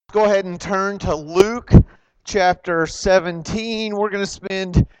Go ahead and turn to Luke chapter 17. We're going to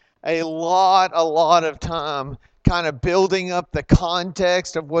spend a lot of time kind of building up the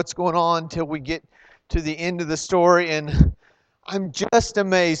context of what's going on till we get to the end of the story. And I'm just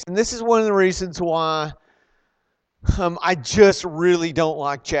amazed. And this is one of the reasons why I just really don't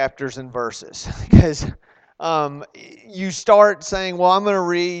like chapters and verses. Because you start saying, well, I'm going to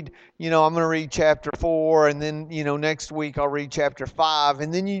read chapter 4, and then, next week I'll read chapter 5,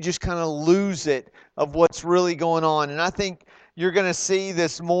 and then you just kind of lose it of what's really going on. And I think you're going to see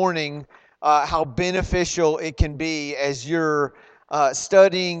this morning how beneficial it can be as you're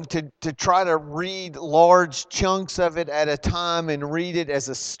studying to try to read large chunks of it at a time and read it as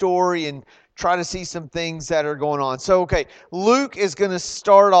a story and try to see some things that are going on. So, okay, Luke is going to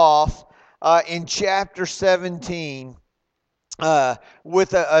start off in chapter 17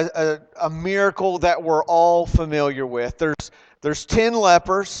 with a miracle that we're all familiar with. There's 10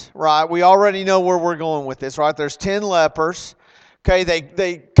 lepers, right? We already know where we're going with this, right? There's 10 lepers. Okay,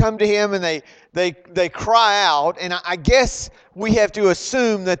 they come to him and they cry out, and I guess we have to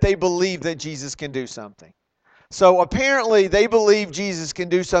assume that they believe that Jesus can do something. So apparently they believe Jesus can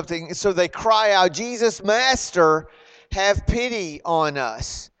do something, so they cry out, "Jesus, Master, have pity on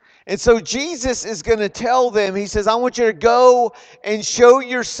us." And so Jesus is going to tell them, he says, "I want you to go and show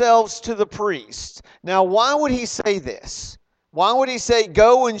yourselves to the priests." Now, why would he say this? Why would he say,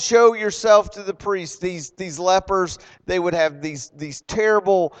 "Go and show yourself to the priests"? These lepers, they would have these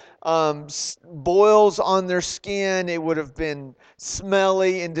terrible boils on their skin. It would have been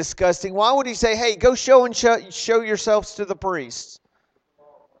smelly and disgusting. Why would he say, "Hey, go show yourselves to the priests"?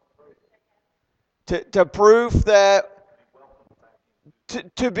 To prove that,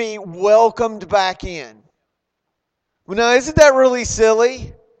 to be welcomed back in. Well, now, isn't that really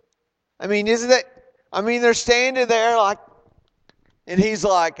silly? I mean, they're standing there like, and he's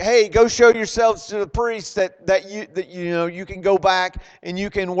like, "Hey, go show yourselves to the priests that you can go back and you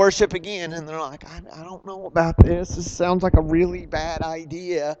can worship again." And they're like, I don't know about this. This sounds like a really bad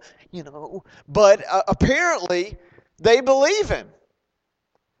idea, But apparently, they believe him.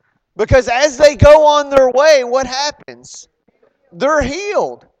 Because as they go on their way, what happens? They're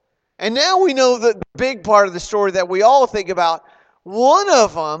healed. And now we know that the big part of the story that we all think about, one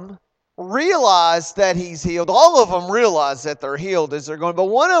of them realized that he's healed. All of them realize that they're healed as they're going. But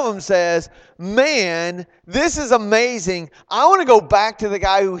one of them says, "Man, this is amazing. I want to go back to the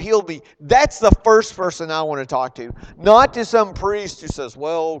guy who healed me." That's the first person I want to talk to. Not to some priest who says,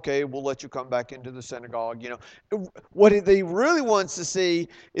 "Well, okay, we'll let you come back into the synagogue." What he really wants to see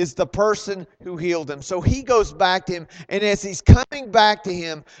is the person who healed him. So he goes back to him. And as he's coming back to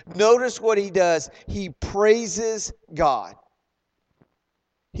him, notice what he does. He praises God.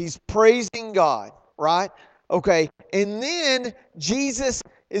 He's praising God, right? Okay, and then Jesus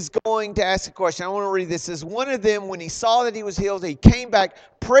is going to ask a question. I want to read this. It says, "One of them, when he saw that he was healed, he came back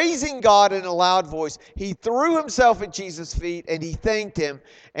praising God in a loud voice. He threw himself at Jesus' feet and he thanked him.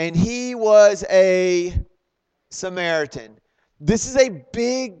 And he was a Samaritan." This is a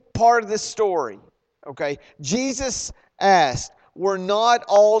big part of the story, okay? Jesus asked, "Were not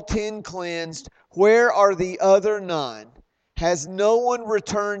all 10 cleansed? Where are the other 9? Has no one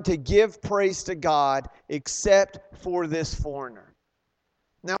returned to give praise to God except for this foreigner?"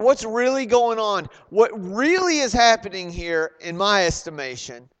 Now, what's really going on? What really is happening here, in my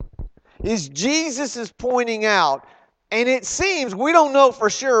estimation, is Jesus is pointing out, and it seems, we don't know for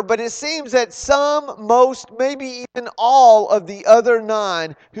sure, but it seems that some, most, maybe even all of the other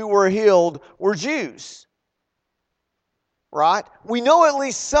 9 who were healed were Jews. Right? We know at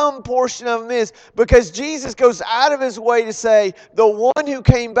least some portion of them is, because Jesus goes out of his way to say the one who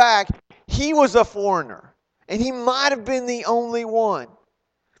came back, he was a foreigner. And he might have been the only one.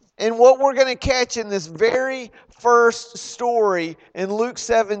 And what we're going to catch in this very first story in Luke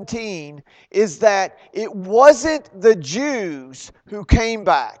 17 is that it wasn't the Jews who came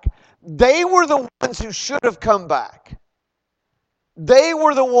back. They were the ones who should have come back. They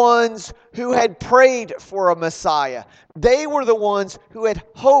were the ones who had prayed for a Messiah. They were the ones who had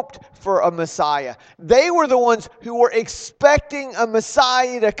hoped for a Messiah. They were the ones who were expecting a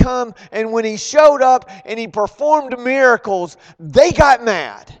Messiah to come, and when he showed up and he performed miracles, they got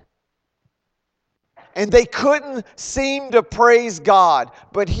mad. And they couldn't seem to praise God.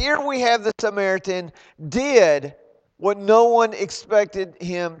 But here we have the Samaritan did what no one expected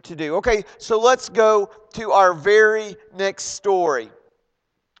him to do. Okay, so let's go to our very next story.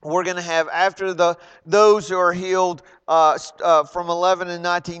 We're going to have, after those who are healed from 11 and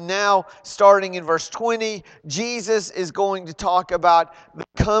 19, now starting in verse 20, Jesus is going to talk about the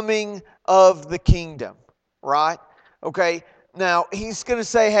coming of the kingdom, right? Okay, Now, he's going to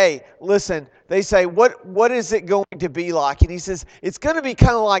say, hey, listen, they say, what is it going to be like? And he says, it's going to be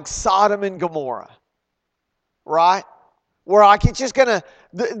kind of like Sodom and Gomorrah, right? Where like it's just going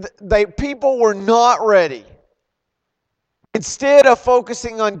to, people were not ready. Instead of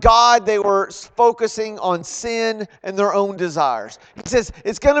focusing on God, they were focusing on sin and their own desires. He says,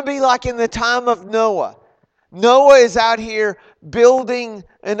 it's going to be like in the time of Noah. Noah is out here building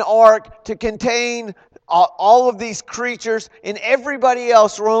an ark to contain all of these creatures, and everybody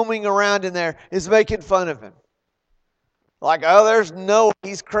else roaming around in there is making fun of him. Like, oh, there's Noah.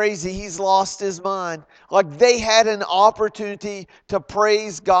 He's crazy. He's lost his mind. Like, they had an opportunity to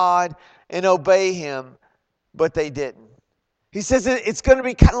praise God and obey him, but they didn't. He says it's going to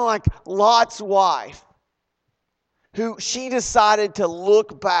be kind of like Lot's wife, who she decided to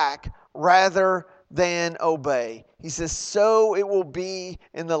look back rather than obey. He says, so it will be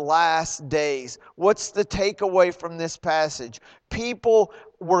in the last days. What's the takeaway from this passage? People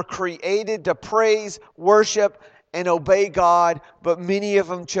were created to praise, worship, and obey God, but many of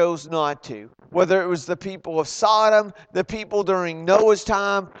them chose not to. Whether it was the people of Sodom, the people during Noah's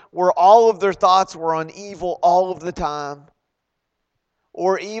time, where all of their thoughts were on evil all of the time.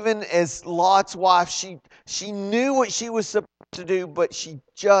 Or even as Lot's wife, she knew what she was supposed to do, but she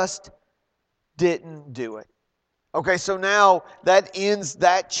just didn't do it. Okay, so now that ends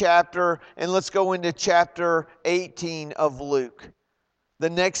that chapter, and let's go into chapter 18 of Luke. The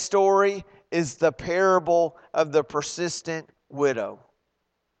next story is the parable of the persistent widow.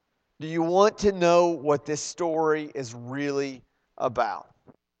 Do you want to know what this story is really about?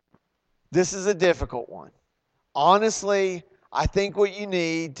 This is a difficult one. Honestly, I think what you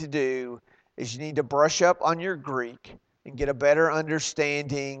need to do is you need to brush up on your Greek and get a better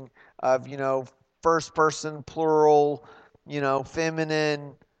understanding of, first person, plural,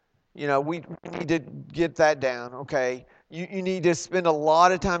 feminine. We need to get that down, okay? You need to spend a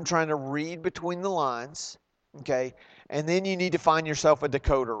lot of time trying to read between the lines, okay? And then you need to find yourself a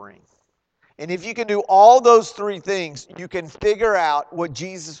decoder ring. And if you can do all those three things, you can figure out what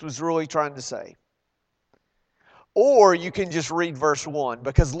Jesus was really trying to say. Or you can just read verse 1,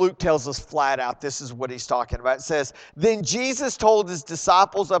 because Luke tells us flat out this is what he's talking about. It says, then Jesus told his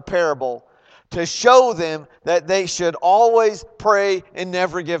disciples a parable to show them that they should always pray and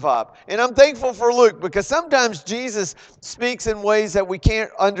never give up. And I'm thankful for Luke, because sometimes Jesus speaks in ways that we can't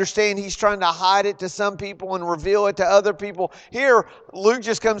understand. He's trying to hide it to some people and reveal it to other people. Here, Luke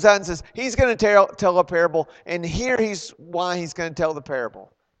just comes out and says he's going to tell a parable, and here he's why he's going to tell the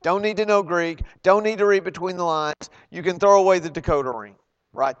parable. Don't need to know Greek. Don't need to read between the lines. You can throw away the decoder ring,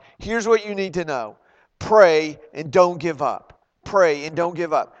 right? Here's what you need to know. Pray and don't give up. Pray and don't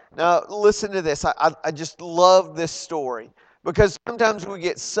give up. Now, listen to this. I just love this story, because sometimes we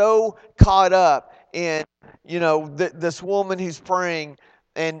get so caught up in, this woman who's praying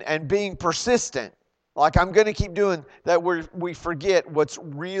and being persistent. Like, I'm going to keep doing that. We forget what's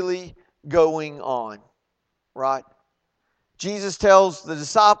really going on, right? Jesus tells the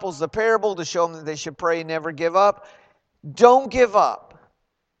disciples the parable to show them that they should pray and never give up. Don't give up.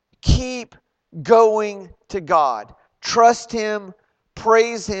 Keep going to God. Trust Him,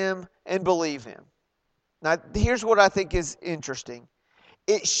 praise Him, and believe Him. Now, here's what I think is interesting.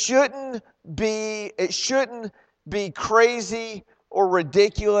 It shouldn't be crazy or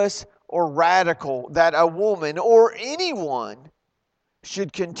ridiculous or radical that a woman or anyone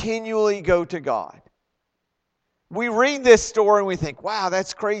should continually go to God. We read this story and we think, wow,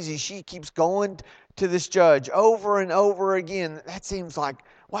 that's crazy. She keeps going to this judge over and over again. That seems like,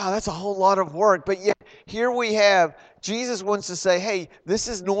 wow, that's a whole lot of work. But yet, here we have, Jesus wants to say, hey, this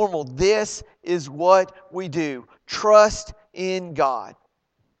is normal. This is what we do. Trust in God.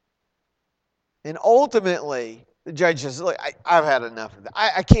 And ultimately, the judge says, look, I've had enough of that.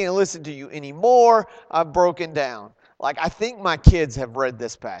 I can't listen to you anymore. I've broken down. Like, I think my kids have read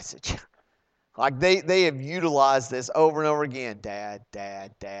this passage. Like, they have utilized this over and over again. Dad,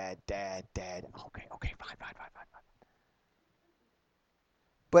 dad, dad, dad, dad. Okay, fine.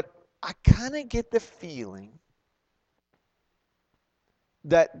 But I kind of get the feeling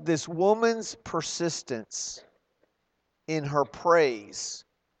that this woman's persistence in her praise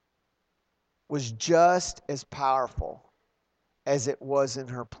was just as powerful as it was in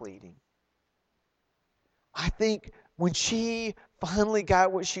her pleading. I think when she finally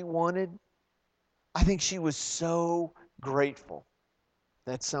got what she wanted, I think she was so grateful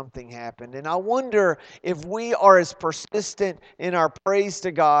that something happened. And I wonder if we are as persistent in our praise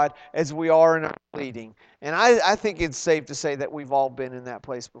to God as we are in our pleading. And I think it's safe to say that we've all been in that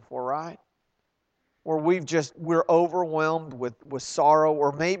place before, right? where we're overwhelmed with sorrow,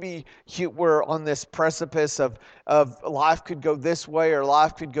 or maybe we're on this precipice of life could go this way or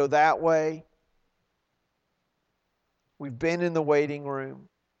life could go that way. We've been in the waiting room.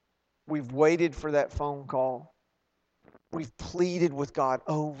 We've waited for that phone call. We've pleaded with God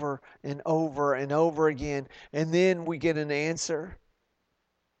over and over and over again, and then we get an answer,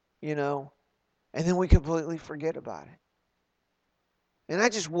 and then we completely forget about it. And I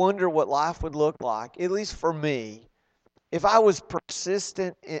just wonder what life would look like, at least for me, if I was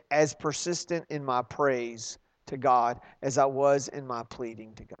persistent in my praise to God as I was in my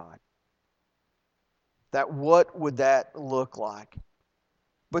pleading to God. What would that look like?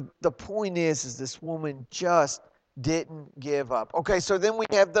 But the point is this woman just didn't give up. Okay, so then we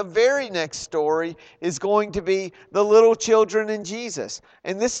have the very next story is going to be the little children and Jesus.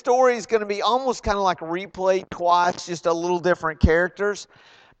 And this story is going to be almost kind of like replayed twice, just a little different characters.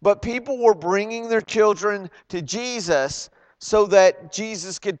 But people were bringing their children to Jesus so that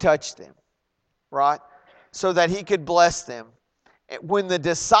Jesus could touch them, right? So that he could bless them. When the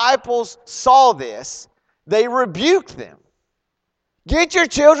disciples saw this, they rebuked them. Get your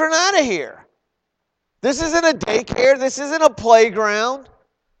children out of here. This isn't a daycare. This isn't a playground.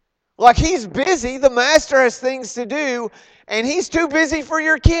 Like, he's busy. The master has things to do, and he's too busy for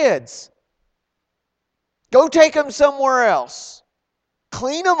your kids. Go take them somewhere else.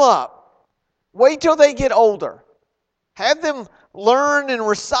 Clean them up. Wait till they get older. Have them learn and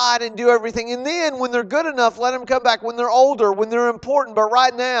recite and do everything. And then when they're good enough, let them come back when they're older, when they're important. But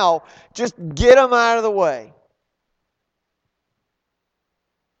right now, just get them out of the way.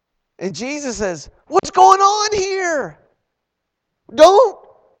 And Jesus says, what's going on here?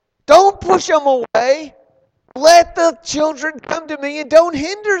 Don't push them away. Let the children come to me and don't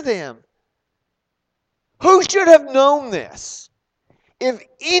hinder them. Who should have known this? If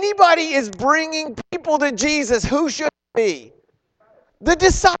anybody is bringing people to Jesus, who should it be? The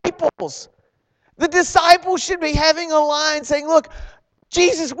disciples. The disciples should be having a line saying, look,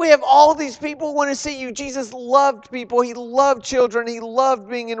 Jesus, we have all these people who want to see you. Jesus loved people. He loved children. He loved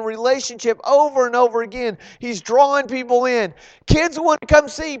being in a relationship over and over again. He's drawing people in. Kids want to come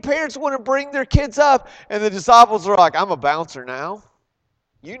see. Parents want to bring their kids up. And the disciples are like, I'm a bouncer now.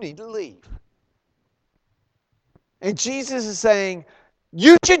 You need to leave. And Jesus is saying,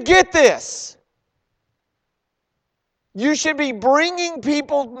 you should get this. You should be bringing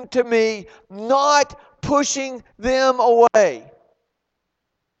people to me, not pushing them away.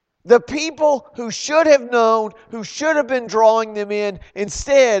 The people who should have known, who should have been drawing them in,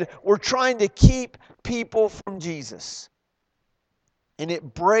 instead were trying to keep people from Jesus. And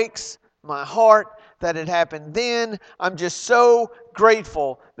it breaks my heart that it happened then. I'm just so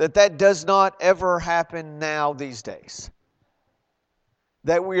grateful that that does not ever happen now these days.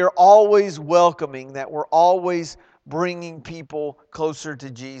 That we are always welcoming, that we're always bringing people closer to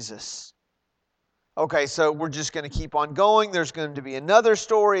Jesus. Okay, so we're just going to keep on going. There's going to be another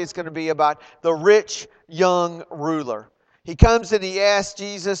story. It's going to be about the rich young ruler. He comes and he asks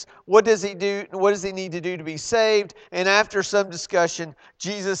Jesus, what does he do? What does he need to do to be saved? And after some discussion,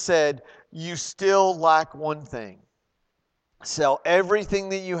 Jesus said, you still lack one thing. Sell everything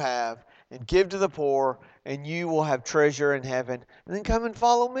that you have and give to the poor, and you will have treasure in heaven. And then come and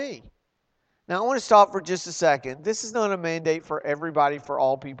follow me. Now, I want to stop for just a second. This is not a mandate for everybody, for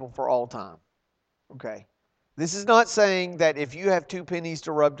all people, for all time. Okay. This is not saying that if you have 2 pennies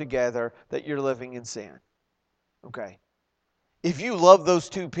to rub together that you're living in sin. Okay. If you love those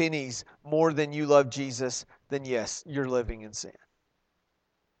 2 pennies more than you love Jesus, then yes, you're living in sin.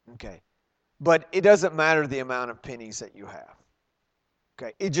 Okay. But it doesn't matter the amount of pennies that you have.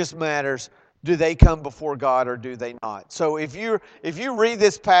 Okay. It just matters, do they come before God or do they not? So if you read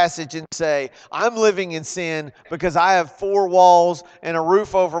this passage and say, I'm living in sin because I have 4 walls and a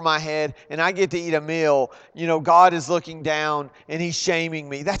roof over my head and I get to eat a meal, God is looking down and he's shaming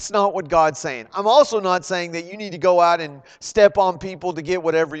me. That's not what God's saying. I'm also not saying that you need to go out and step on people to get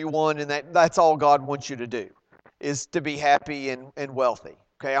whatever you want and that's all God wants you to do, is to be happy and wealthy.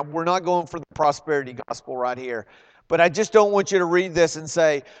 Okay, we're not going for the prosperity gospel right here. But I just don't want you to read this and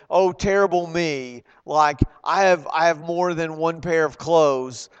say, oh, terrible me, like I have more than 1 pair of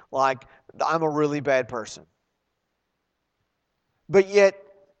clothes, like I'm a really bad person. But yet,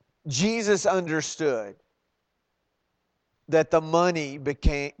 Jesus understood that the money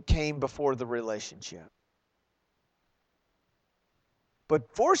came before the relationship. But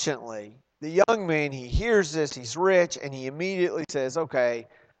fortunately, the young man, he hears this, he's rich, and he immediately says, okay,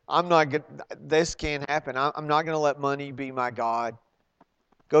 this can't happen. I'm not going to let money be my God.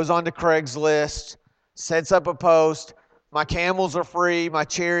 Goes on to Craigslist, sets up a post, My camels are free. My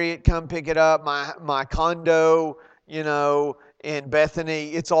chariot, come pick it up. My condo, in Bethany,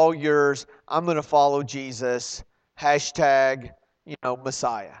 it's all yours. I'm going to follow Jesus. Hashtag,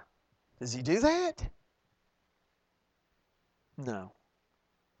 Messiah. Does he do that? No.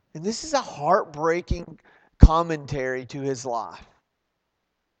 And this is a heartbreaking commentary to his life.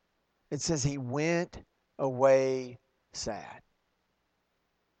 It says he went away sad.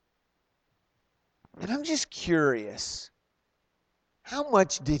 And I'm just curious, how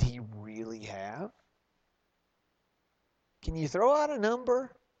much did he really have? Can you throw out a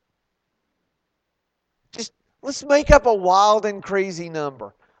number? Just let's make up a wild and crazy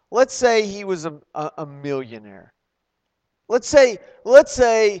number. Let's say he was a millionaire. Let's say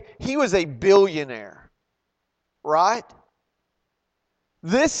he was a billionaire, right?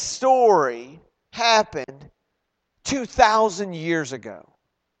 This story happened 2,000 years ago.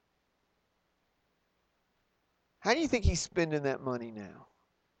 How do you think he's spending that money now?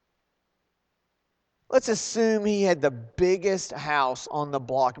 Let's assume he had the biggest house on the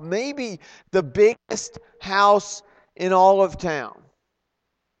block, maybe the biggest house in all of town.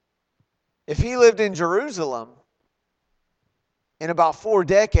 If he lived in Jerusalem, in about 4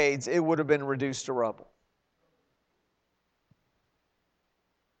 decades, it would have been reduced to rubble.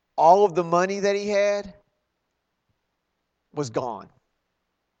 All of the money that he had was gone.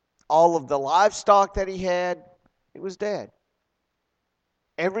 All of the livestock that he had, it was dead.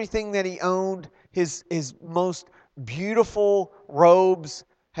 Everything that he owned, his most beautiful robes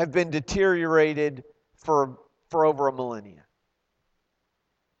have been deteriorated for over a millennia.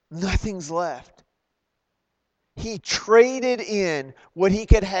 Nothing's left. He traded in what he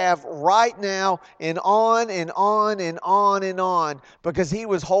could have right now and on and on and on and on because he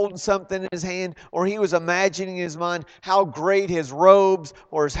was holding something in his hand or he was imagining in his mind how great his robes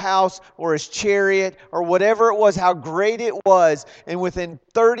or his house or his chariot or whatever it was, how great it was. And within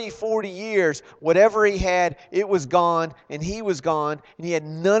 30, 40 years, whatever he had, it was gone and he was gone and he had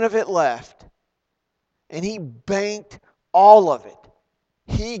none of it left. And he banked all of it.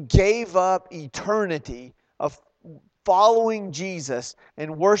 He gave up eternity of following Jesus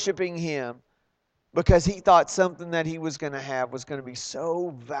and worshiping Him because he thought something that he was going to have was going to be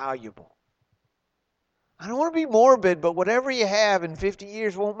so valuable. I don't want to be morbid, but whatever you have in 50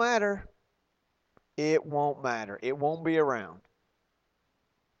 years won't matter. It won't matter. It won't be around.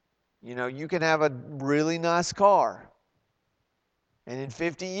 You can have a really nice car, and in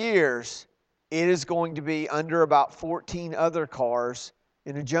 50 years, it is going to be under about 14 other cars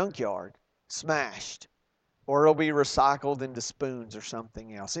in a junkyard, smashed. Or it'll be recycled into spoons or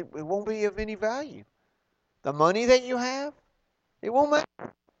something else. It won't be of any value. The money that you have, it won't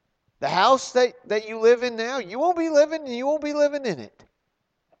matter. The house that you live in now, you won't be living in it.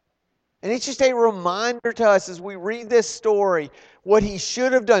 And it's just a reminder to us as we read this story, what he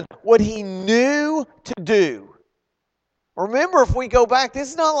should have done, what he knew to do. Remember, if we go back, this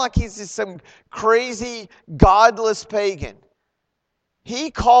is not like he's just some crazy, godless pagan.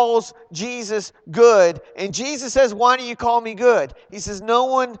 He calls Jesus good, and Jesus says, "Why do you call me good?" He says, "No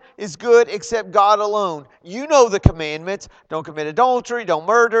one is good except God alone. You know the commandments. Don't commit adultery, don't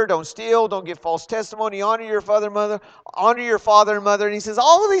murder, don't steal, don't give false testimony, honor your father and mother. And he says,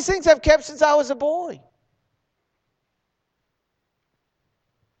 all of these things I've kept since I was a boy.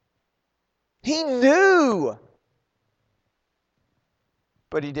 He knew,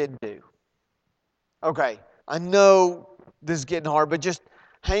 but he didn't do. Okay, I know this is getting hard, but just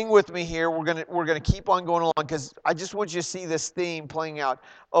hang with me here. We're gonna keep on going along because I just want you to see this theme playing out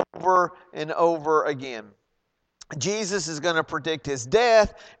over and over again. Jesus is going to predict his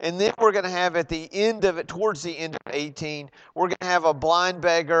death, and then we're going to have at the end of it, towards the end of 18, we're going to have a blind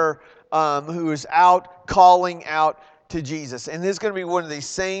beggar who is out calling out to Jesus. And this is going to be one of these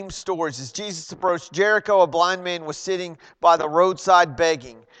same stories. As Jesus approached Jericho, a blind man was sitting by the roadside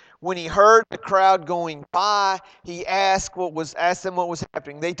begging. When he heard the crowd going by, he asked them what was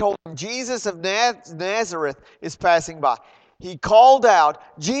happening. They told him, Jesus of Nazareth is passing by. He called out,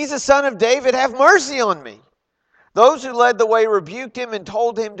 Jesus, son of David, have mercy on me. Those who led the way rebuked him and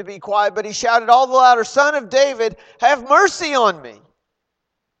told him to be quiet, but he shouted all the louder, Son of David, have mercy on me.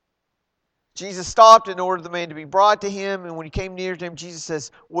 Jesus stopped and ordered the man to be brought to him, and when he came near to him, Jesus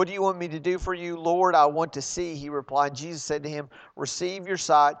says, what do you want me to do for you? Lord, I want to see, he replied. Jesus said to him, receive your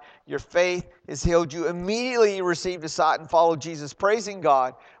sight. Your faith has healed you. Immediately he received his sight and followed Jesus, praising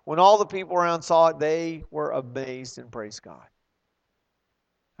God. When all the people around saw it, they were amazed and praised God.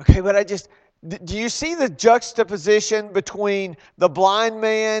 Okay, but do you see the juxtaposition between the blind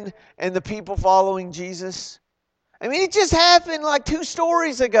man and the people following Jesus? I mean, it just happened like 2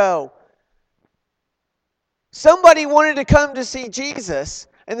 stories ago. Somebody wanted to come to see Jesus,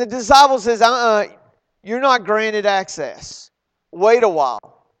 and the disciple says, you're not granted access. Wait a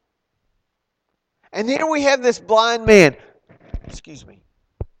while. And here we have this blind man. Excuse me.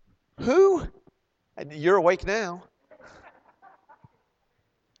 Who? You're awake now.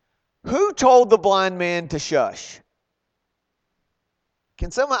 Who told the blind man to shush?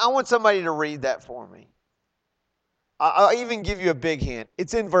 I want somebody to read that for me. I'll even give you a big hint.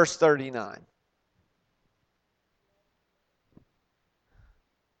 It's in verse 39.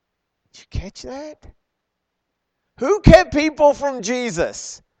 Did you catch that? Who kept people from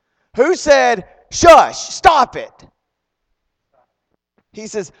Jesus? Who said, shush, stop it? He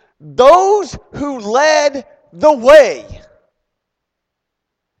says, those who led the way.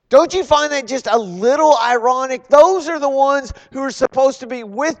 Don't you find that just a little ironic? Those are the ones who are supposed to be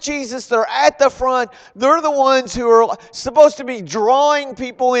with Jesus. They're at the front. They're the ones who are supposed to be drawing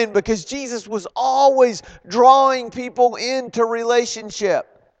people in, because Jesus was always drawing people into relationship.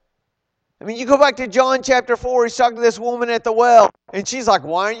 I mean, you go back to John chapter 4, he's talking to this woman at the well, and she's like,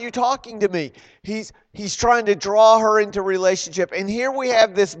 why aren't you talking to me? He's trying to draw her into relationship. And here we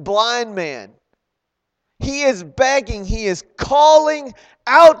have this blind man. He is begging, he is calling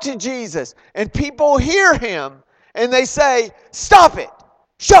out to Jesus. And people hear him, and they say, stop it,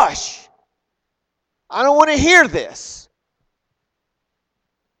 shush. I don't want to hear this.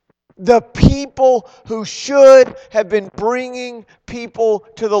 The people who should have been bringing people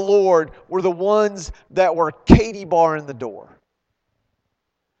to the Lord were the ones that were Katie barring the door.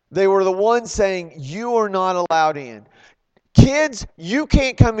 They were the ones saying, you are not allowed in. Kids, you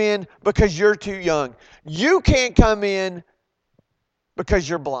can't come in because you're too young. You can't come in because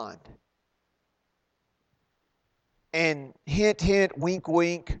you're blind. And hint, hint, wink,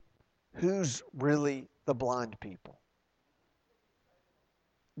 wink, who's really the blind people?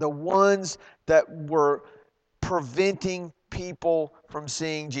 The ones that were preventing people from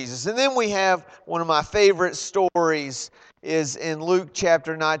seeing Jesus. And then we have one of my favorite stories is in Luke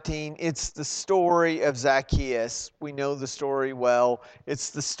chapter 19. It's the story of Zacchaeus. We know the story well.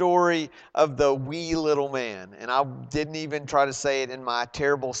 It's the story of the wee little man. And I didn't even try to say it in my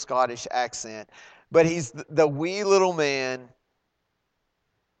terrible Scottish accent. But he's the wee little man.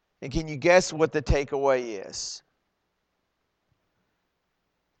 And can you guess what the takeaway is?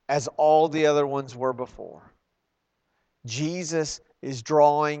 As all the other ones were before. Jesus is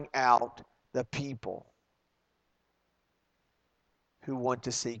drawing out the people who want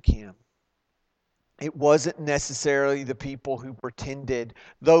to seek Him. It wasn't necessarily the people who pretended,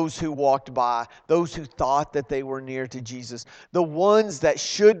 those who walked by, those who thought that they were near to Jesus. The ones that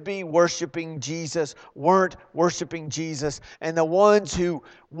should be worshiping Jesus weren't worshiping Jesus. And the ones who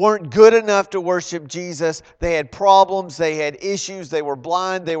weren't good enough to worship Jesus, they had problems, they had issues, they were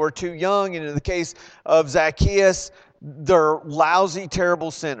blind, they were too young. And in the case of Zacchaeus, they're lousy,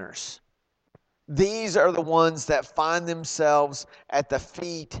 terrible sinners. These are the ones that find themselves at the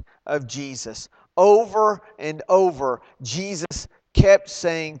feet of Jesus. Over and over, Jesus kept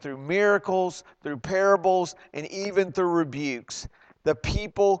saying through miracles, through parables, and even through rebukes, the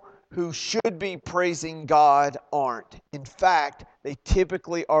people who should be praising God aren't. In fact, they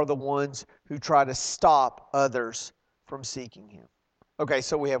typically are the ones who try to stop others from seeking Him. Okay,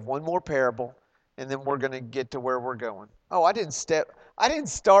 so we have one more parable, and then we're going to get to where we're going. Oh, I didn't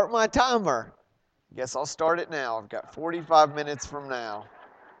start my timer. Guess I'll start it now. I've got 45 minutes from now.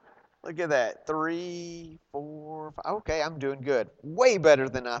 Look at that. 3, 4, 5. Okay, I'm doing good. Way better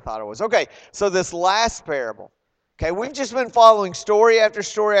than I thought I was. Okay, so this last parable. Okay, we've just been following story after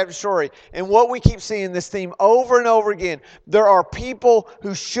story after story. And what we keep seeing this theme over and over again. There are people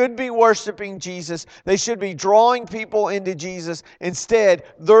who should be worshiping Jesus. They should be drawing people into Jesus. Instead,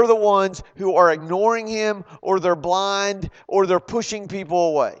 they're the ones who are ignoring Him, or they're blind, or they're pushing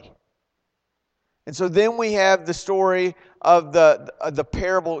people away. And so then we have the story of the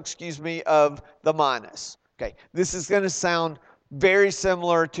parable, of the minas. Okay, this is going to sound very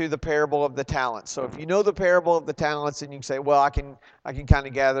similar to the parable of the talents. So if you know the parable of the talents, then you can say, well, I can kind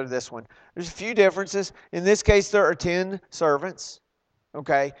of gather this one. There's a few differences. In this case, there are 10 servants.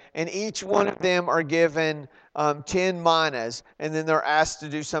 Okay, and each one of them are given 10 minas, and then they're asked to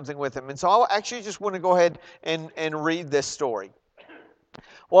do something with them. And so I actually just want to go ahead and read this story.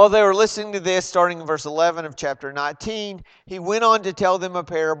 While they were listening to this, starting in verse 11 of chapter 19, he went on to tell them a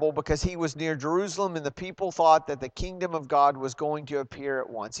parable because he was near Jerusalem and the people thought that the kingdom of God was going to appear at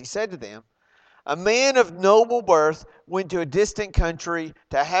once. He said to them, a man of noble birth went to a distant country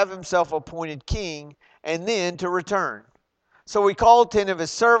to have himself appointed king and then to return. So he called 10 of his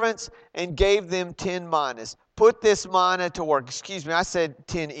servants and gave them 10 minas. Put this mina to work. Excuse me, I said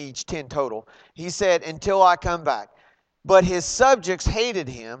 10 each, 10 total. He said, until I come back. But his subjects hated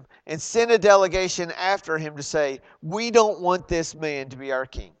him and sent a delegation after him to say, we don't want this man to be our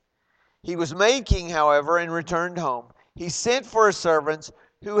king. He was made king, however, and returned home. He sent for his servants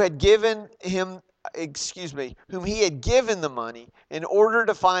who had given him, whom he had given the money in order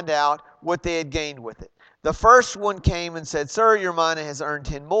to find out what they had gained with it. The first one came and said, Sir, your mina has earned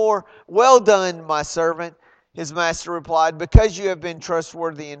 10 more. Well done, my servant. His master replied, because you have been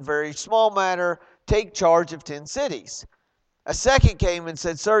trustworthy in very small matter, take charge of 10 cities. A second came and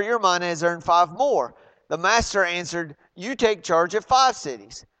said, Sir, your mina has earned 5 more. The master answered, you take charge of 5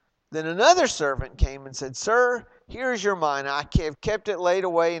 cities. Then another servant came and said, Sir, here is your mina. I have kept it laid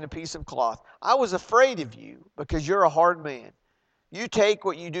away in a piece of cloth. I was afraid of you because you're a hard man. You take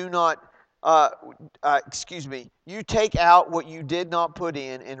what you do not, you take out what you did not put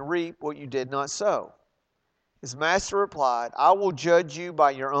in and reap what you did not sow. His master replied, I will judge you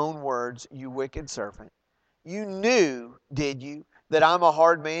by your own words, you wicked servant. You knew, did you, that I'm a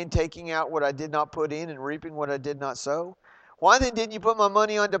hard man, taking out what I did not put in and reaping what I did not sow? Why then didn't you put my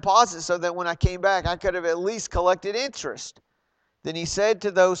money on deposit so that when I came back I could have at least collected interest? Then he said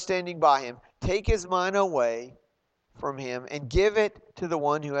to those standing by him, take his mina away from him and give it to the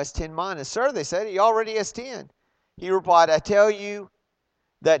one who has 10 minas. Sir, they said, he already has 10. He replied, I tell you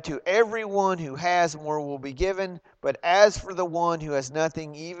that to everyone who has more will be given, but as for the one who has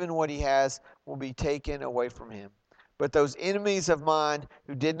nothing, even what he has will be taken away from him. But those enemies of mine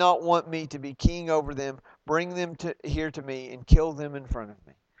who did not want me to be king over them, bring them here to me and kill them in front of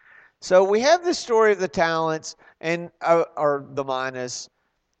me. So we have the story of the talents and or the minas,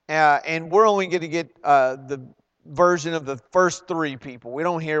 and we're only going to get the version of the first 3 people. We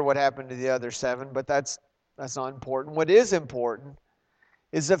don't hear what happened to the other 7, but that's not important. What is important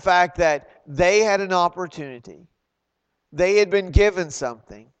is the fact that they had an opportunity. They had been given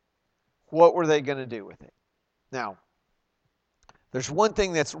something. What were they going to do with it? Now, there's one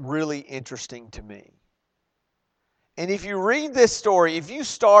thing that's really interesting to me. And if you read this story, if you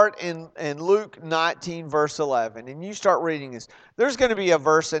start in Luke 19, verse 11, and you start reading this, there's going to be a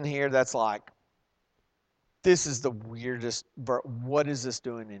verse in here that's like, this is the weirdest verse. What is this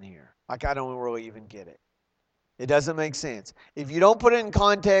doing in here? Like, I don't really even get it. It doesn't make sense. If you don't put it in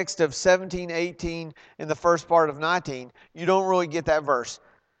context of 17, 18, and the first part of 19, you don't really get that verse.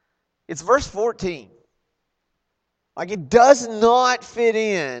 It's verse 14. Like, it does not fit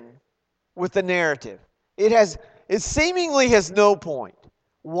in with the narrative. It seemingly has no point.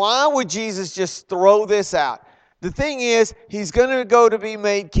 Why would Jesus just throw this out? The thing is, he's going to go to be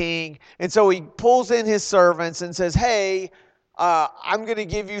made king, and so he pulls in his servants and says, hey, I'm going to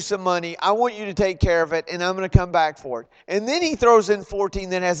give you some money. I want you to take care of it, and I'm going to come back for it. And then he throws in 14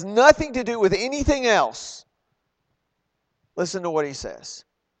 that has nothing to do with anything else. Listen to what he says.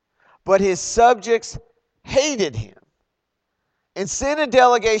 But his subjects hated him and sent a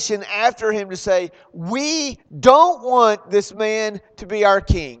delegation after him to say, we don't want this man to be our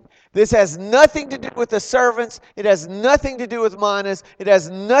king. This has nothing to do with the servants. It has nothing to do with minas. It has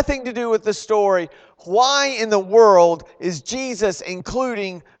nothing to do with the story. Why in the world is Jesus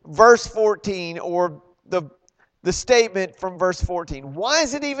including verse 14 or the statement from verse 14? Why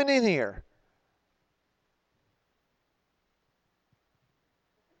is it even in here?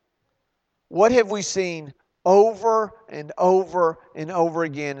 What have we seen over and over and over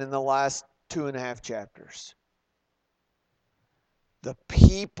again in the last 2.5 chapters? The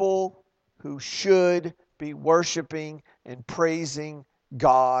people who should be worshiping and praising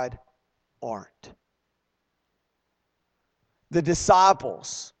God aren't. The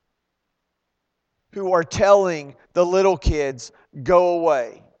disciples who are telling the little kids, go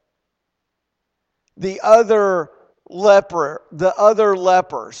away. The other lepers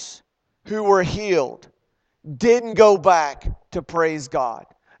who were healed didn't go back to praise God.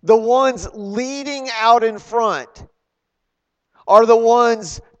 The ones leading out in front are the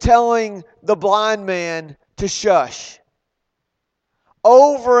ones telling the blind man to shush.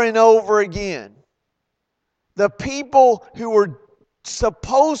 Over and over again, the people who were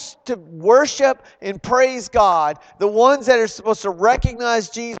supposed to worship and praise God, the ones that are supposed to recognize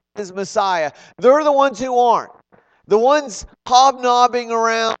Jesus as Messiah, they're the ones who aren't. The ones hobnobbing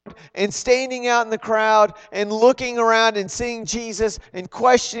around and standing out in the crowd and looking around and seeing Jesus and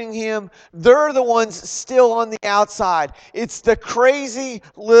questioning him, they're the ones still on the outside. It's the crazy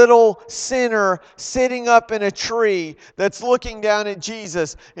little sinner sitting up in a tree that's looking down at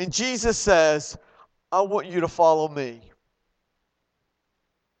Jesus. And Jesus says, I want you to follow me.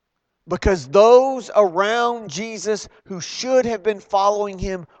 Because those around Jesus who should have been following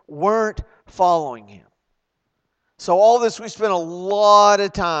him weren't following him. So all this, we spent a lot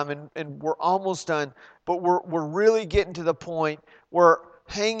of time, and we're almost done, but we're really getting to the point where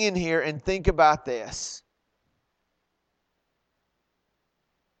hang in here and think about this.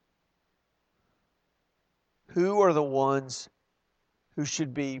 Who are the ones who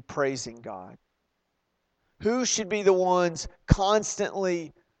should be praising God? Who should be the ones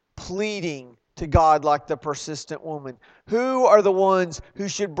constantly pleading to God like the persistent woman? Who are the ones who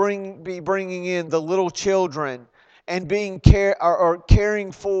should be bringing in the little children and being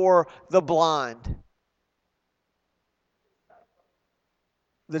caring for the blind?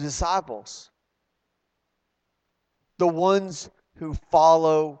 The disciples. The ones who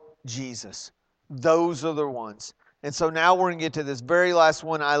follow Jesus. Those are the ones. And so now we're going to get to this very last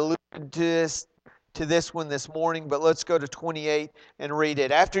one. I alluded to this one this morning, but let's go to 28 and read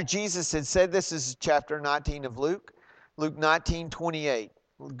it. After Jesus had said this, is chapter 19 of Luke. Luke 19:28.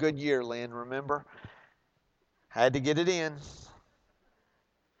 Good year, Lynn, remember? Had to get it in.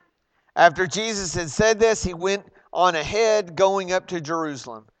 After Jesus had said this, he went on ahead, going up to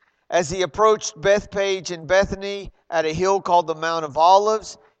Jerusalem. As he approached Bethphage and Bethany at a hill called the Mount of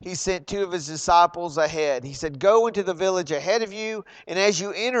Olives, he sent two of his disciples ahead. He said, "Go into the village ahead of you, and as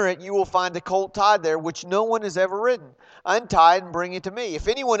you enter it, you will find a colt tied there, which no one has ever ridden. Untie it and bring it to me. If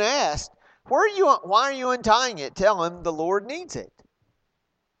anyone asks, why are you untying it? Tell him the Lord needs it."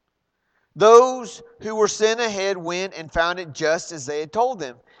 Those who were sent ahead went and found it just as they had told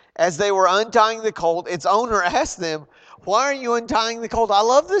them. As they were untying the colt, its owner asked them, "Why are you untying the colt?" I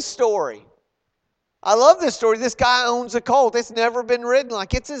love this story. I love this story. This guy owns a colt. It's never been ridden.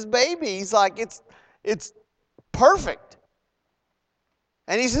 Like, it's his baby. He's like, it's perfect.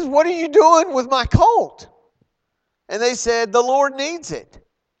 And he says, "What are you doing with my colt?" And they said, "The Lord needs it."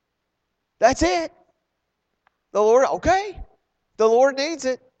 That's it. The Lord, okay. The Lord needs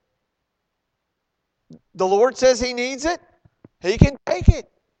it. The Lord says he needs it. He can take it.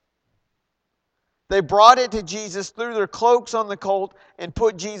 They brought it to Jesus, threw their cloaks on the colt, and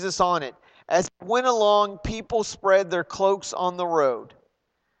put Jesus on it. As he went along, people spread their cloaks on the road.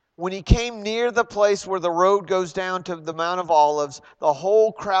 When he came near the place where the road goes down to the Mount of Olives, the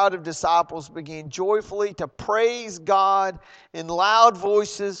whole crowd of disciples began joyfully to praise God in loud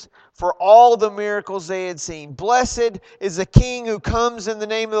voices for all the miracles they had seen. "Blessed is the King who comes in the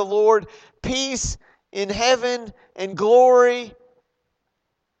name of the Lord. Peace in heaven and glory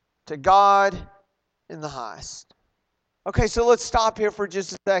to God in the highest." Okay, so let's stop here for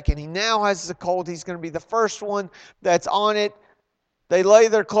just a second. He now has the colt. He's going to be the first one that's on it. They lay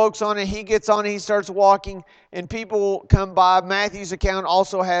their cloaks on it. He gets on it. He starts walking, and people come by. Matthew's account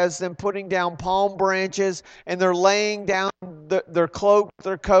also has them putting down palm branches, and they're laying down their cloaks,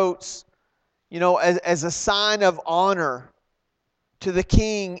 their coats, as a sign of honor to the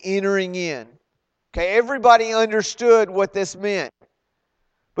king entering in. Okay, everybody understood what this meant.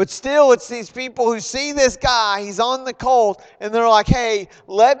 But still, it's these people who see this guy, he's on the colt, and they're like, "Hey,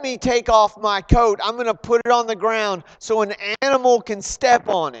 let me take off my coat. I'm going to put it on the ground so an animal can step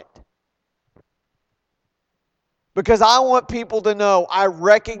on it. Because I want people to know I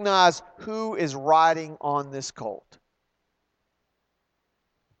recognize who is riding on this colt."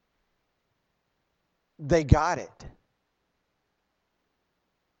 They got it.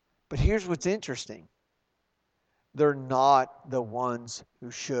 But here's what's interesting. They're not the ones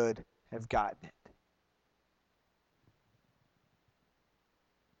who should have gotten it.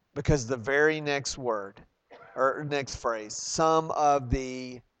 Because the very next word, or next phrase, some of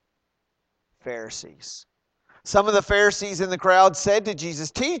the Pharisees. Some of the Pharisees in the crowd said to Jesus,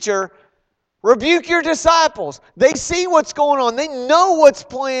 "Teacher, rebuke your disciples." They see what's going on. They know what's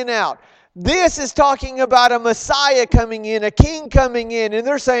playing out. This is talking about a Messiah coming in, a king coming in, and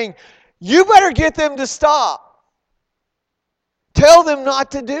they're saying, "You better get them to stop. Tell them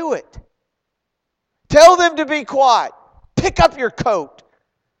not to do it. Tell them to be quiet. Pick up your coat."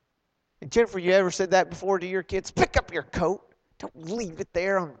 And Jennifer, you ever said that before to your kids? Pick up your coat. Don't leave it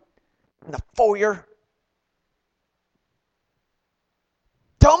there in the foyer.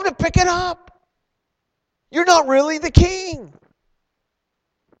 Tell them to pick it up. You're not really the king.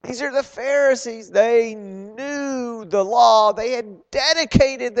 These are the Pharisees. They knew the law. They had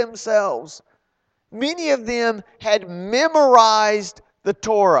dedicated themselves. Many of them had memorized the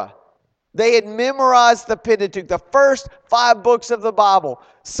Torah. They had memorized the Pentateuch, the first 5 books of the Bible.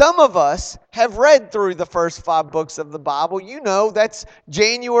 Some of us have read through the first 5 books of the Bible. You know, that's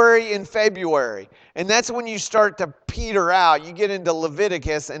January and February. And that's when you start to peter out. You get into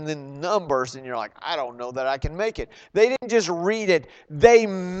Leviticus and then Numbers, and you're like, I don't know that I can make it. They didn't just read it, they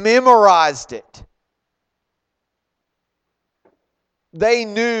memorized it. They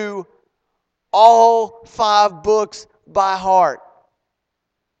knew all 5 books by heart.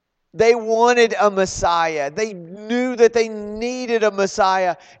 They wanted a Messiah. They knew that they needed a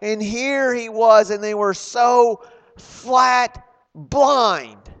Messiah. And here he was, and they were so flat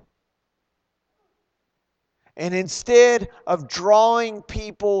blind. And instead of drawing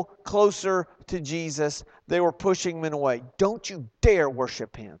people closer to Jesus, they were pushing men away. Don't you dare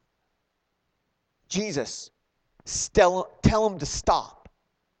worship him. Jesus, tell them to stop.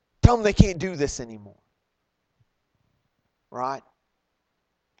 Tell them they can't do this anymore. Right?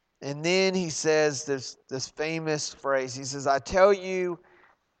 And then he says this famous phrase. He says, I tell you,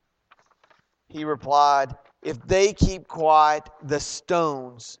 he replied, if they keep quiet, the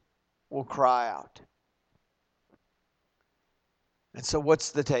stones will cry out. And so what's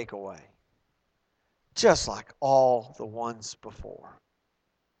the takeaway? Just like all the ones before.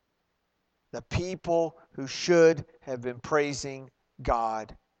 The people who should have been praising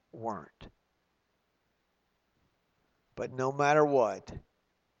God weren't. But no matter what,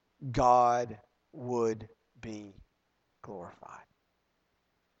 God would be glorified.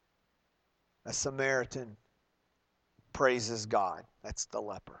 A Samaritan praises God. That's the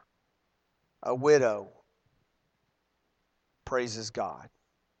leper. A widow praises God.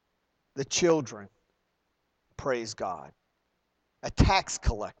 The children praise God. A tax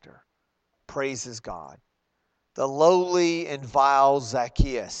collector praises God. The lowly and vile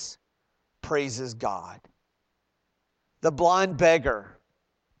Zacchaeus praises God. The blind beggar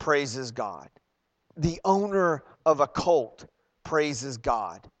praises God. The owner of a colt praises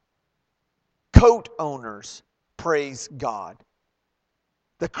God. Coat owners praise God.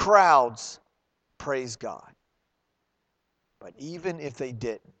 The crowds praise God. But even if they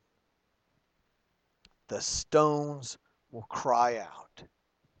didn't, the stones will cry out.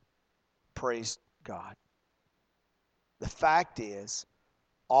 Praise God. The fact is,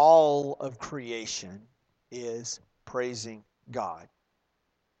 all of creation is praising God.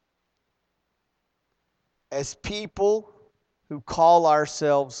 As people who call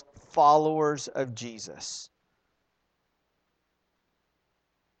ourselves followers of Jesus,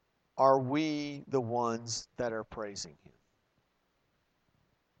 are we the ones that are praising him?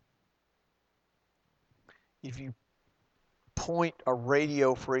 If you point a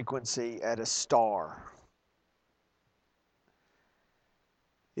radio frequency at a star,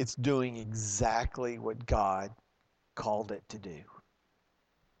 it's doing exactly what God called it to do.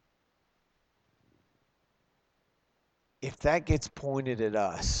 If that gets pointed at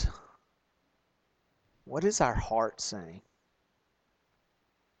us, what is our heart saying?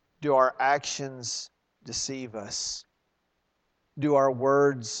 Do our actions deceive us? Do our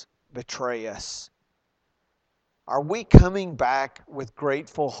words betray us? Are we coming back with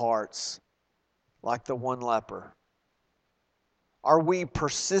grateful hearts like the one leper? Are we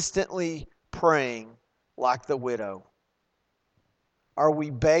persistently praying like the widow? Are we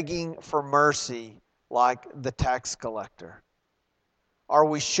begging for mercy like the tax collector? Are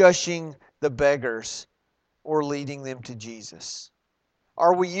we shushing the beggars or leading them to Jesus?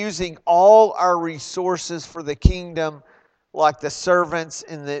 Are we using all our resources for the kingdom like the servants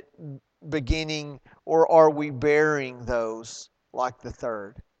in the beginning, or are we burying those like the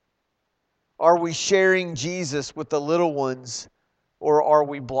third? Are we sharing Jesus with the little ones, or are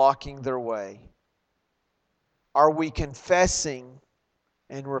we blocking their way? Are we confessing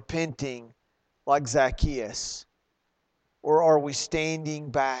and repenting like Zacchaeus, or are we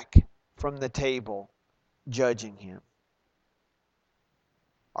standing back from the table judging him?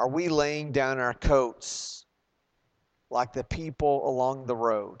 Are we laying down our coats like the people along the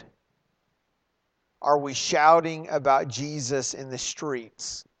road? Are we shouting about Jesus in the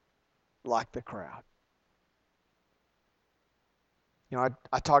streets like the crowd? You know,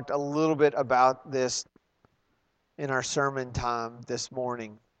 I talked a little bit about this in our sermon time this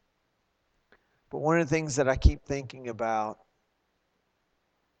morning. But one of the things that I keep thinking about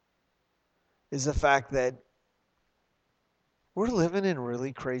is the fact that we're living in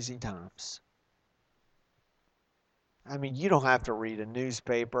really crazy times. I mean, you don't have to read a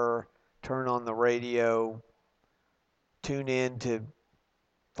newspaper, turn on the radio, tune in to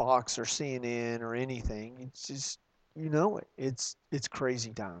Fox or CNN or anything. It's just, you know it. It's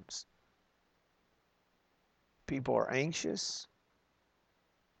crazy times. People are anxious.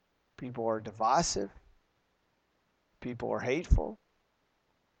 People are divisive. People are hateful.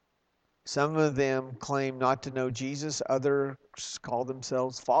 Some of them claim not to know Jesus. Others call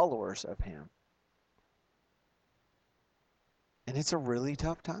themselves followers of him. And it's a really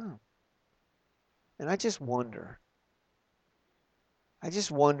tough time. And I just wonder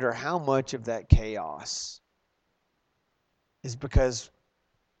how much of that chaos is because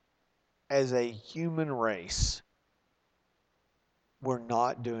as a human race, we're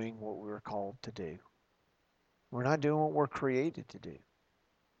not doing what we were called to do. We're not doing what we're created to do.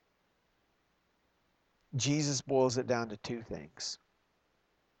 Jesus boils it down to two things: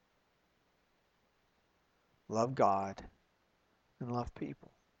 love God and love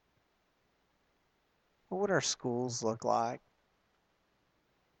people. What would our schools look like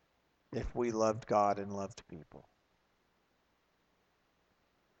if we loved God and loved people?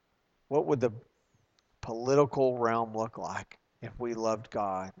 What would the political realm look like if we loved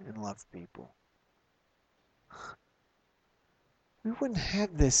God and loved people? We wouldn't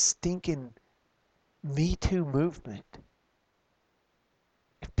have this stinking Me Too movement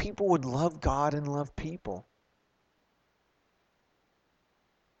if people would love God and love people.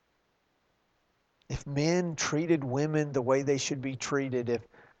 If men treated women the way they should be treated, if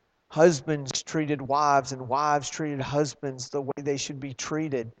husbands treated wives and wives treated husbands the way they should be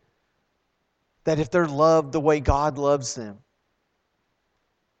treated, that if they're loved the way God loves them,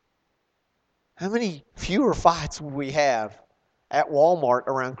 how many fewer fights would we have at Walmart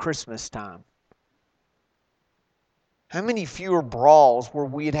around Christmas time? How many fewer brawls where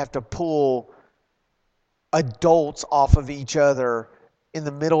we'd have to pull adults off of each other in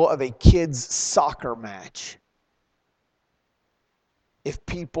the middle of a kids' soccer match if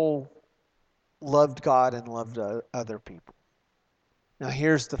people loved God and loved other people? Now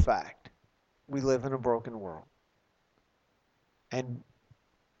here's the fact. We live in a broken world. And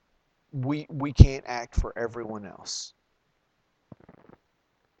we can't act for everyone else.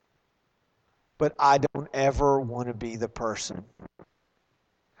 But I don't ever want to be the person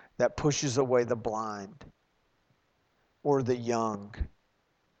that pushes away the blind or the young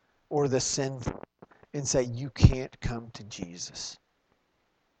or the sinful and say, you can't come to Jesus.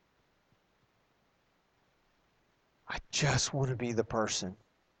 I just want to be the person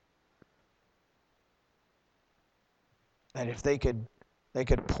that if they could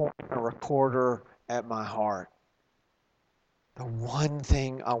point a recorder at my heart, the one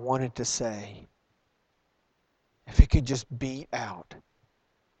thing I wanted to say, if it could just beat out,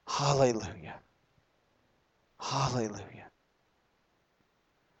 hallelujah, hallelujah.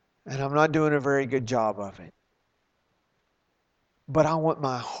 And I'm not doing a very good job of it. But I want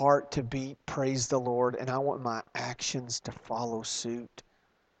my heart to beat, praise the Lord, and I want my actions to follow suit.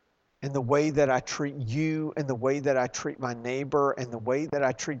 And the way that I treat you, and the way that I treat my neighbor, and the way that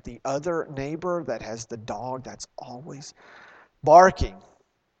I treat the other neighbor that has the dog that's always barking.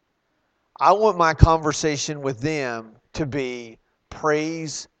 I want my conversation with them to be,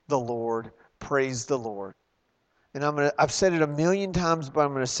 praise the Lord, praise the Lord. And I've said it a million times, but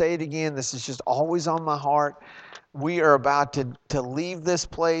I'm going to say it again. This is just always on my heart. We are about to leave this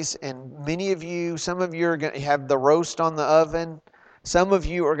place, and many of you, some of you are going to have the roast on the oven. Some of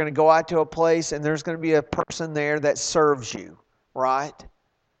you are going to go out to a place, and there's going to be a person there that serves you, right?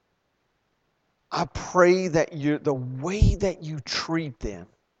 I pray that the way that you treat them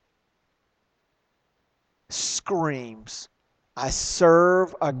screams, I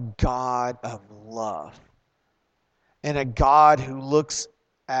serve a God of love and a God who looks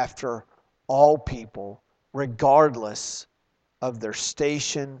after all people regardless of their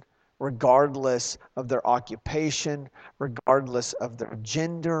station, regardless of their occupation, regardless of their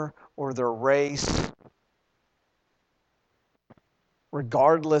gender or their race,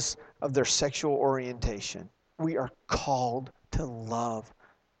 regardless of their sexual orientation. We are called to love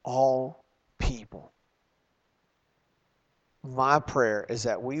all people. My prayer is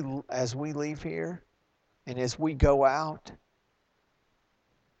that as we leave here and as we go out,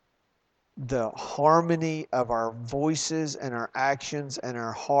 the harmony of our voices and our actions and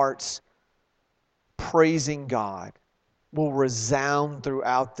our hearts praising God will resound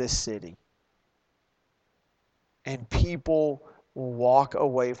throughout this city. And people will walk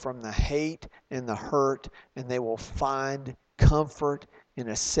away from the hate and the hurt, and they will find comfort in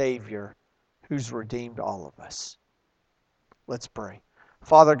a Savior who's redeemed all of us. Let's pray.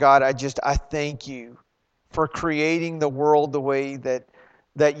 Father God, I thank you for creating the world the way that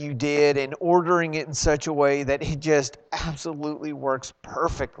you did and ordering it in such a way that it just absolutely works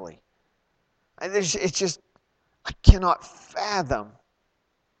perfectly. And it's just, I cannot fathom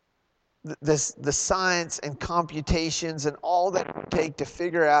the science and computations and all that it would take to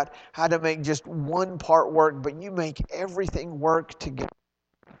figure out how to make just one part work, but you make everything work together.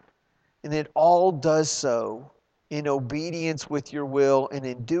 And it all does so in obedience with your will, and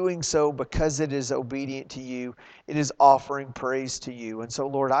in doing so, because it is obedient to you, it is offering praise to you. And so,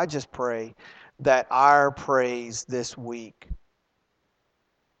 Lord, I just pray that our praise this week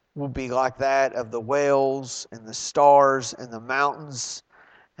will be like that of the whales and the stars and the mountains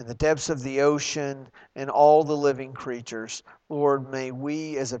and the depths of the ocean and all the living creatures. Lord, may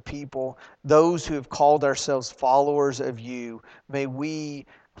we as a people, those who have called ourselves followers of you, may we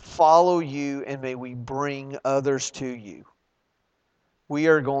follow you and may we bring others to you. We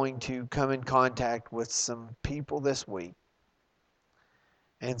are going to come in contact with some people this week,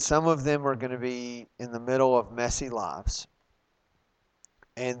 and some of them are going to be in the middle of messy lives,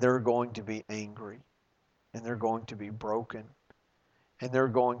 and they're going to be angry, and they're going to be broken, and they're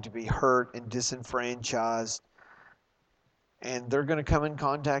going to be hurt and disenfranchised, and they're going to come in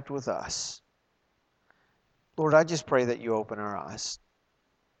contact with us. Lord, I just pray that you open our eyes.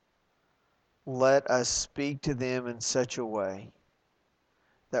 Let us speak to them in such a way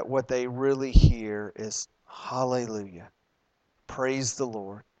that what they really hear is hallelujah. Praise the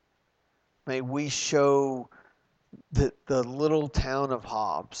Lord. May we show the little town of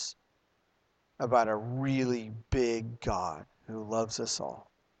Hobbs about a really big God who loves us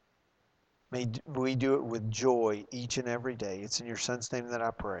all. May we do it with joy each and every day. It's in your Son's name that I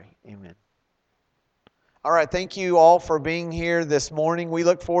pray. Amen. All right, thank you all for being here this morning. We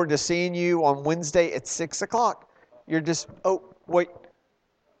look forward to seeing you on Wednesday at 6 o'clock. You're just, oh, wait,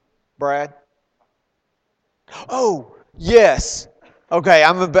 Brad? Oh, yes. Okay,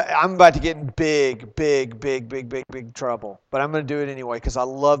 I'm about to get in big trouble. But I'm going to do it anyway because I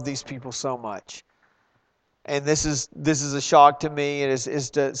love these people so much. And this is a shock to me and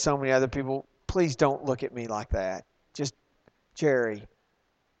is to so many other people. Please don't look at me like that. Just Jerry.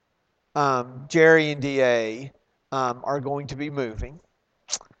 Jerry and DA are going to be moving.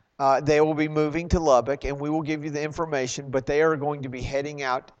 They will be moving to Lubbock, and we will give you the information, but they are going to be heading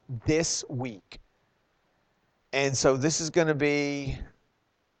out this week. And so this is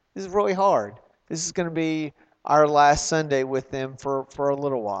really hard. This is going to be our last Sunday with them for a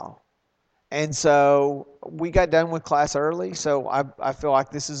little while. And so we got done with class early, so I feel like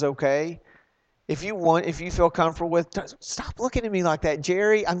this is okay. If you feel comfortable with, stop looking at me like that,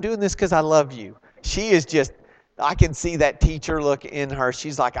 Jerry. I'm doing this because I love you. She is just, I can see that teacher look in her.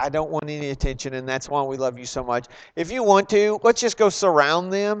 She's like, I don't want any attention, and that's why we love you so much. If you want to, let's just go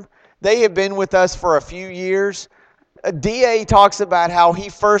surround them. They have been with us for a few years. DA talks about how he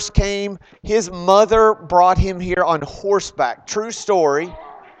first came. His mother brought him here on horseback, true story,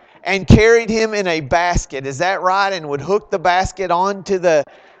 and carried him in a basket. Is that right? And would hook the basket onto the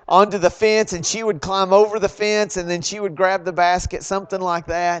fence, and she would climb over the fence, and then she would grab the basket, something like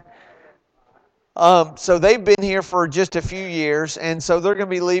that. So they've been here for just a few years, and so they're going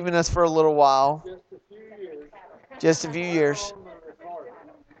to be leaving us for a little while. Just a few years.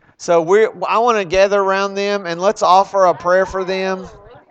 So I want to gather around them, and let's offer a prayer for them.